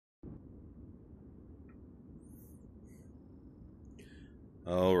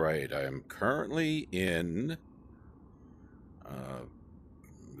All right, I am currently in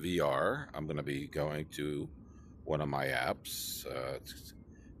VR. I'm going to be going to one of my apps.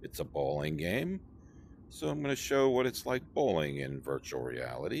 It's a bowling game, so I'm going to show what it's like bowling in virtual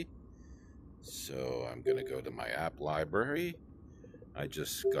reality. So I'm going to go to my app library. I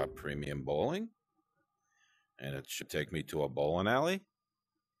just got Premium Bowling, and it should take me to a bowling alley.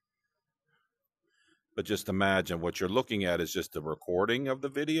 But just imagine what you're looking at is just a recording of the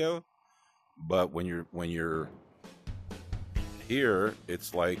video, but when you're here,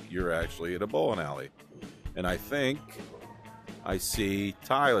 it's like you're actually at a bowling alley. And I think I see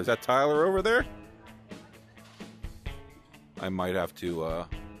Tyler. Is that Tyler over there? I might have to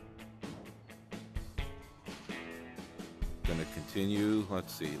gonna continue.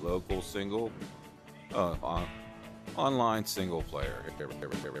 Let's see, local single, online single player.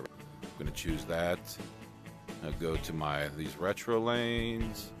 I'm gonna choose that. I'll go to these retro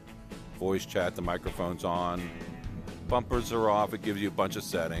lanes, voice chat, the microphone's on, bumpers are off. It gives you a bunch of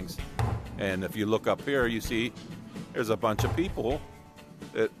settings. And if you look up here, you see there's a bunch of people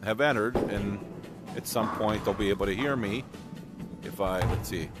that have entered, and at some point they'll be able to hear me. Let's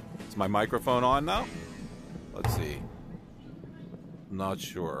see, is my microphone on now? Let's see. Not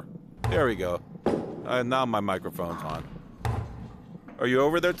sure. There we go. Now my microphone's on. Are you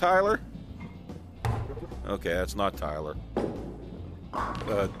over there, Tyler? Okay, that's not Tyler.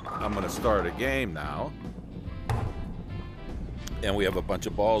 I'm going to start a game now. And we have a bunch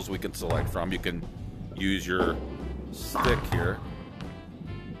of balls we can select from. You can use your stick here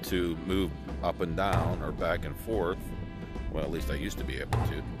to move up and down or back and forth. Well, at least I used to be able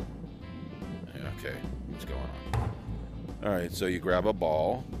to. Okay, what's going on? All right, so you grab a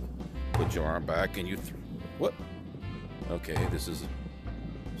ball, put your arm back, and what? Okay, this is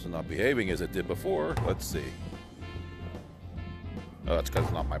not behaving as it did before. Let's see. Oh, that's because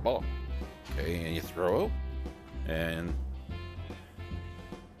it's not my ball. Okay, and you throw,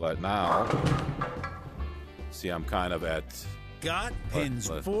 but now, see, I'm kind of at... Got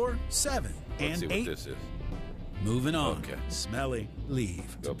pins 4, 7, and 8. Let's see what this is. Moving on. Okay. Smelly,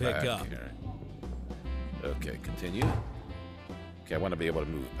 leave Go to pick back up. here. Okay, continue. Okay, I want to be able to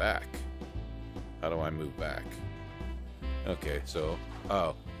move back. How do I move back? Okay, so,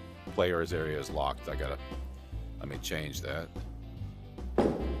 player's area is locked. Let me change that.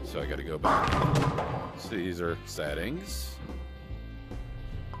 So I got to go back. So these are settings.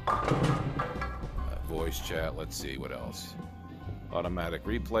 Voice chat, let's see what else. Automatic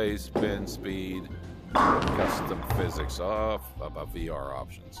replay, spin speed, custom physics off, about VR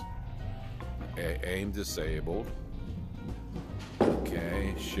options. Aim disabled.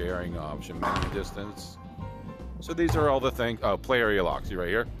 Okay, sharing option, menu distance. So these are all the things. Oh, play area lock, see right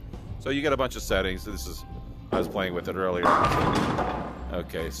here? So you get a bunch of settings. I was playing with it earlier.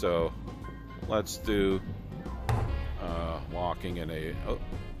 Okay, so let's do walking enabled.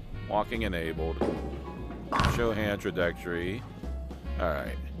 Show hand trajectory. All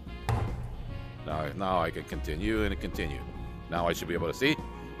right. Now I can continue and continue. Now I should be able to see.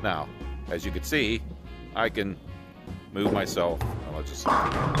 Now, as you can see, I can move myself.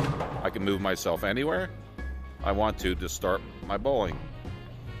 I can move myself anywhere I want to start my bowling.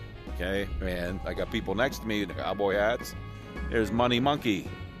 Okay, and I got people next to me in cowboy hats. There's Money Monkey.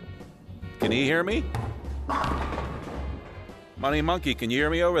 Can he hear me? Money Monkey, can you hear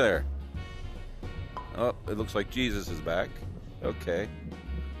me over there? Oh, it looks like Jesus is back. Okay.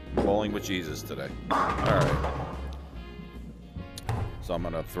 I'm bowling with Jesus today. Alright. So I'm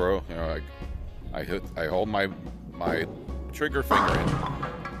gonna throw, I hold my trigger finger in.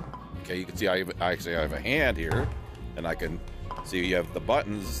 Okay, you can see I actually have a hand here, and I can see you have the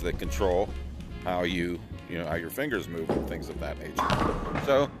buttons that control how how your fingers move and things of that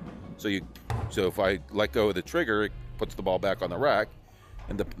nature. So if I let go of the trigger, it puts the ball back on the rack,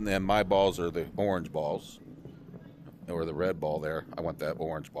 and then my balls are the orange balls, or the red ball there. I want that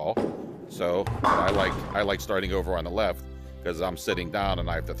orange ball. So I like starting over on the left because I'm sitting down and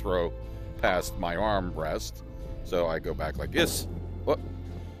I have to throw past my arm rest. So I go back like this. Whoop.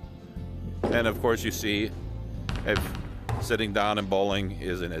 And of course you see, if sitting down and bowling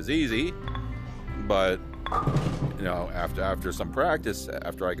isn't as easy, but after some practice,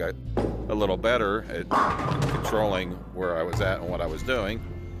 after I got a little better at controlling where I was at and what I was doing,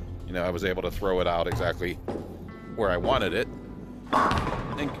 I was able to throw it out exactly where I wanted it,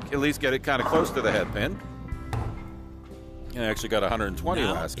 and at least get it kind of close to the head pin. And I actually got 120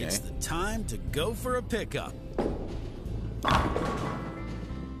 now last game. It's the time to go for a pickup.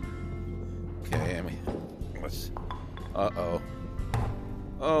 Okay,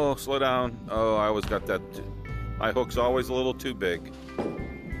 oh, slow down. Oh, I always got that. My hook's always a little too big.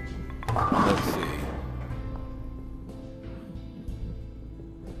 Let's see.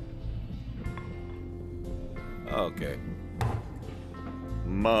 Okay.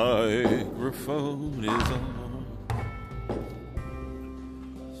 Microphone is on.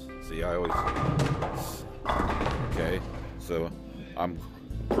 See, I always. Okay, so I'm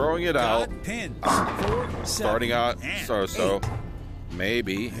throwing it out. Got pins 4, 7, Starting out and so 8.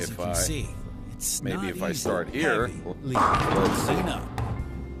 maybe As if you can see, it's maybe not if I easy. start here, Heavy let's lead. see. Clean up.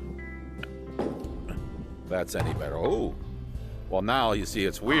 that's any better. Oh, well now you see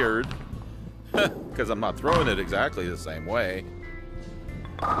it's weird because I'm not throwing it exactly the same way.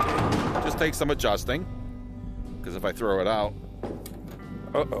 Okay. Just take some adjusting because if I throw it out,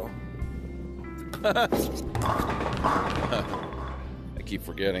 uh-oh. I keep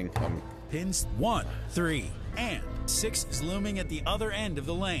forgetting. Pins 1, 3, and 6 is looming at the other end of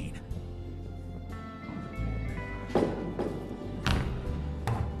the lane.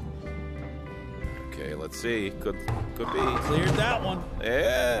 Okay, let's see. Could be. Cleared that one.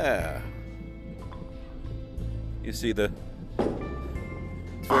 Yeah. You see the.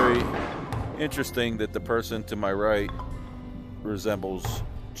 It's very interesting that the person to my right resembles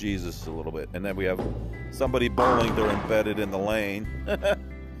Jesus a little bit, and then we have somebody bowling. They're embedded in the lane.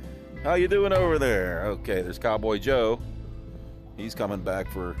 How you doing over there? Okay, there's Cowboy Joe. He's coming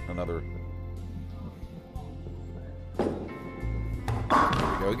back for another.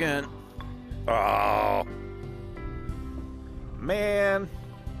 Here we go again. Oh, man.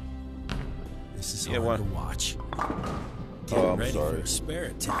 This is Yeah, hard to one. watch. Get Oh, I'm ready sorry. for a spare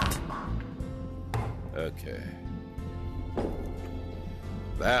attempt. Okay.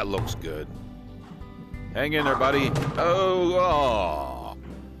 That looks good. Hang in there, buddy. Oh.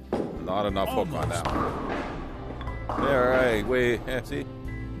 Not enough hook on that one. All right, wait, see?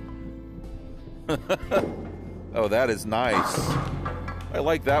 Oh, that is nice. I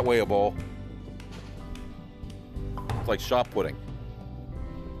like that way of bowl. It's like shot putting.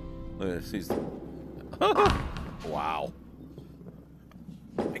 Look at this. Wow.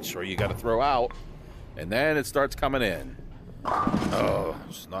 Make sure you got to throw out, and then it starts coming in. Oh,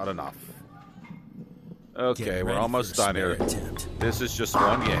 it's not enough. Okay, Get we're ready almost for a done here. spare attempt. This is just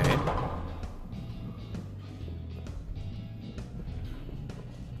one game.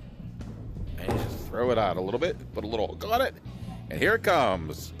 And just throw it out a little bit. Put a little hook on it. And here it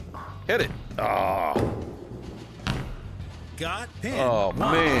comes. Hit it. Oh, Got pin. oh 1.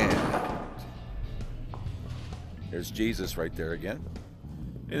 man. There's Jesus right there again.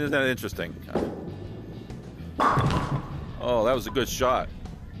 Isn't that interesting? Oh, that was a good shot.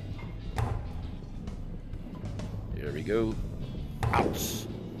 Here we go. Out.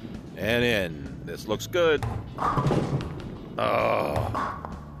 And in. This looks good. Oh.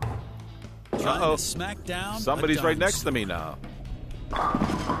 Trying Uh-oh. to smack down. Somebody's right next to me now.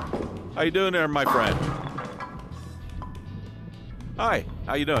 How you doing there, my friend? Hi.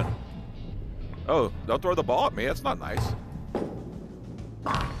 How you doing? Oh, don't throw the ball at me. That's not nice.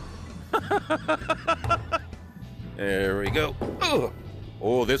 There we go. Ugh.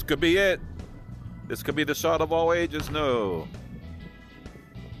 Oh, this could be it. This could be the shot of all ages. No.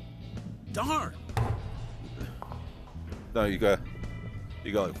 Darn. No, you got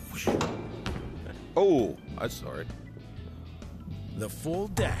like, whoosh. Oh, I'm sorry. The full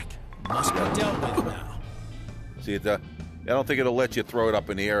deck must be dealt with now. See, I don't think it'll let you throw it up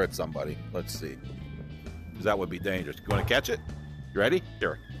in the air at somebody. Let's see. Because that would be dangerous. You want to catch it? You ready?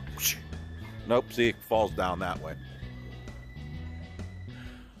 Here. Whoosh. Nope, see, it falls down that way.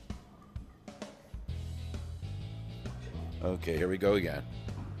 Okay, here we go again.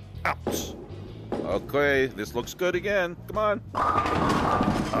 Ouch. Okay, this looks good again. Come on.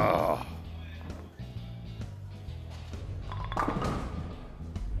 Oh.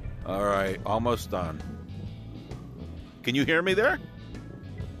 All right, almost done. Can you hear me there?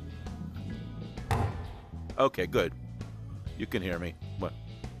 Okay, good. You can hear me. What?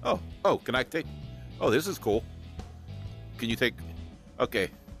 Oh, can I take? Oh, this is cool. Can you take? Okay.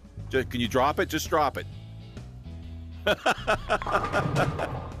 Can you drop it? Just drop it.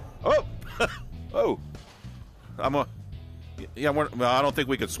 Oh, oh. Yeah. Well, I don't think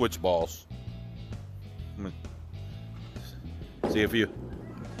we could switch balls. See if you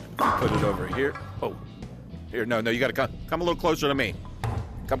put it over here. Oh, here. No. You got to come a little closer to me.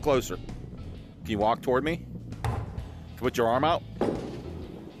 Come closer. Can you walk toward me? Put your arm out.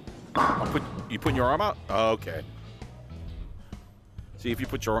 You putting your arm out? Okay. See if you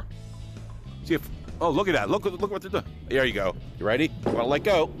put your. See if. Oh, look at that. Look what they're doing. There you go. You ready? You want to let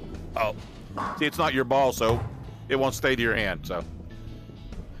go? Oh. See, it's not your ball, so it won't stay to your hand. So.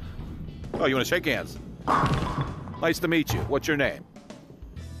 Oh, you want to shake hands? Nice to meet you. What's your name?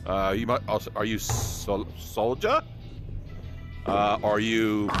 Are you soldier? Are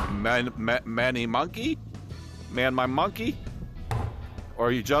you Manny Monkey? Man, my monkey? Or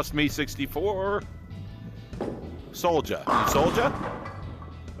are you just me 64? Soldier. You soldier?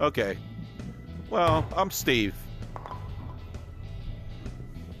 Okay. Well, I'm Steve.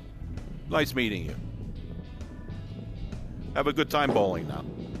 Nice meeting you. Have a good time bowling now.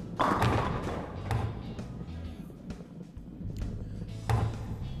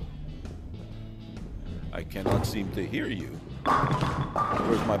 I cannot seem to hear you.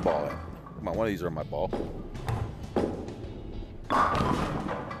 Where's my ball at? Come on, one of these are my ball.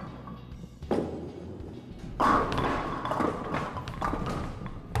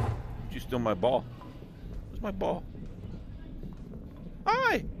 Did you steal my ball? Where's my ball?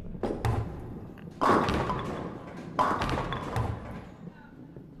 Hi!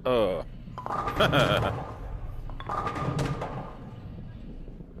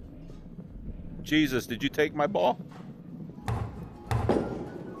 Jesus, did you take my ball?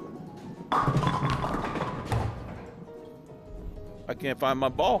 I can't find my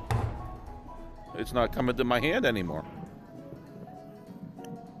ball. It's not coming to my hand anymore.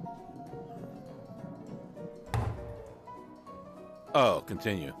 Oh,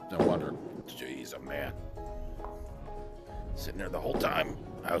 continue. No wonder. Jeez, oh man. Sitting there the whole time.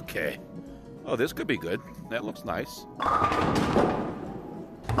 Okay. Oh, this could be good. That looks nice.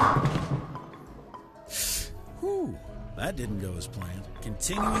 Whew, that didn't go as planned.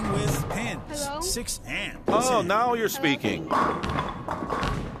 Continuing with pins. Hello? 6 and Oh, 10. now you're speaking.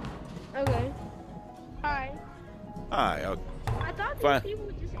 Okay. Hi. Hi. I thought these Fine. people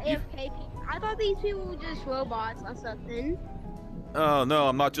were just AFK people. I thought these people were just robots or something. Oh, no,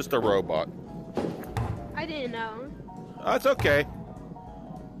 I'm not just a robot. I didn't know. That's okay.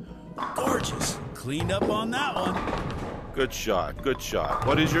 Gorgeous. Cleaned up on that one. Good shot. Good shot.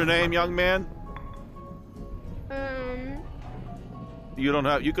 What is your name, young man? You don't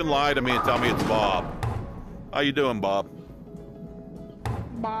have. You can lie to me and tell me it's Bob. How you doing, Bob?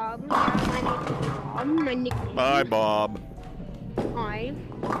 Bob. Yeah, my name is Bob. My nickname. Hi, Bob. Hi.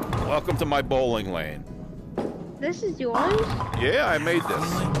 Welcome to my bowling lane. This is yours? Yeah, I made this.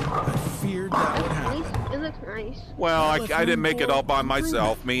 I feared that would happen. Nice. It looks nice. Well, I didn't make it all by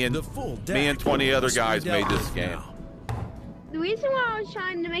myself. Me and The full deck 20 other must be guys made dealt this with game. now. The reason why I was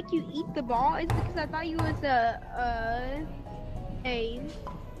trying to make you eat the ball is because I thought you was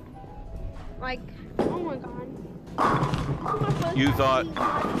like, oh my god. This is my first You time thought-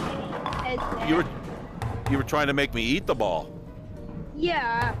 using my You were trying to make me eat the ball.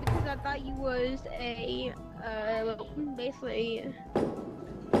 Yeah, because I thought you was basically.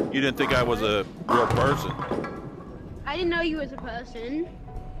 You didn't think I was a real person. I didn't know you was a person.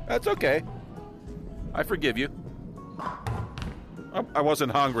 That's okay. I forgive you. I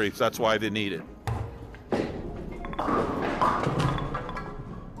wasn't hungry, so that's why I didn't eat it.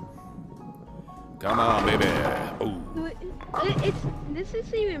 Come on, baby. Ooh. This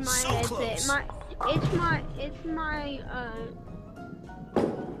isn't even my So headset. close.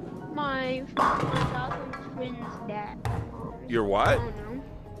 My thousand friend's dad. You're I what? don't know.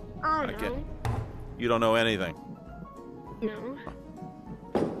 I don't Okay. know. You don't know anything. No.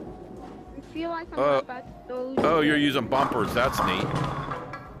 I feel like I'm about to go. Oh, you're using bumpers. That's neat.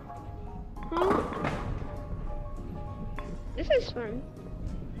 Huh? This is fun.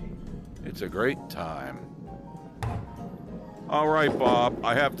 It's a great time. All right, Bob.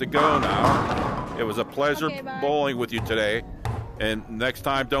 I have to go now. It was a pleasure Okay, bye. bowling with you today. And next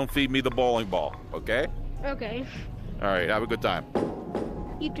time, don't feed me the bowling ball, okay? Okay. All right, have a good time.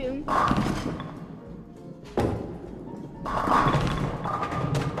 You too.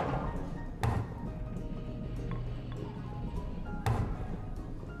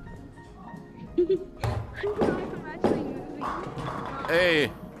 I feel like I'm actually moving.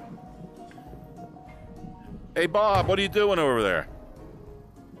 Hey. Hey, Bob, what are you doing over there?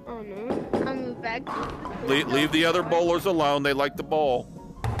 Oh no. I'll move back. Leave the other bowlers alone. They like to bowl.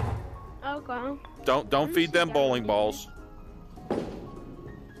 Okay. Don't feed them bowling balls.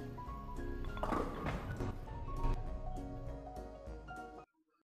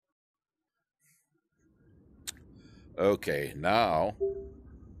 Okay, now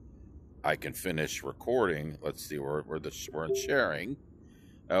I can finish recording. Let's see, we're in sharing.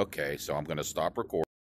 Okay, so I'm going to stop recording.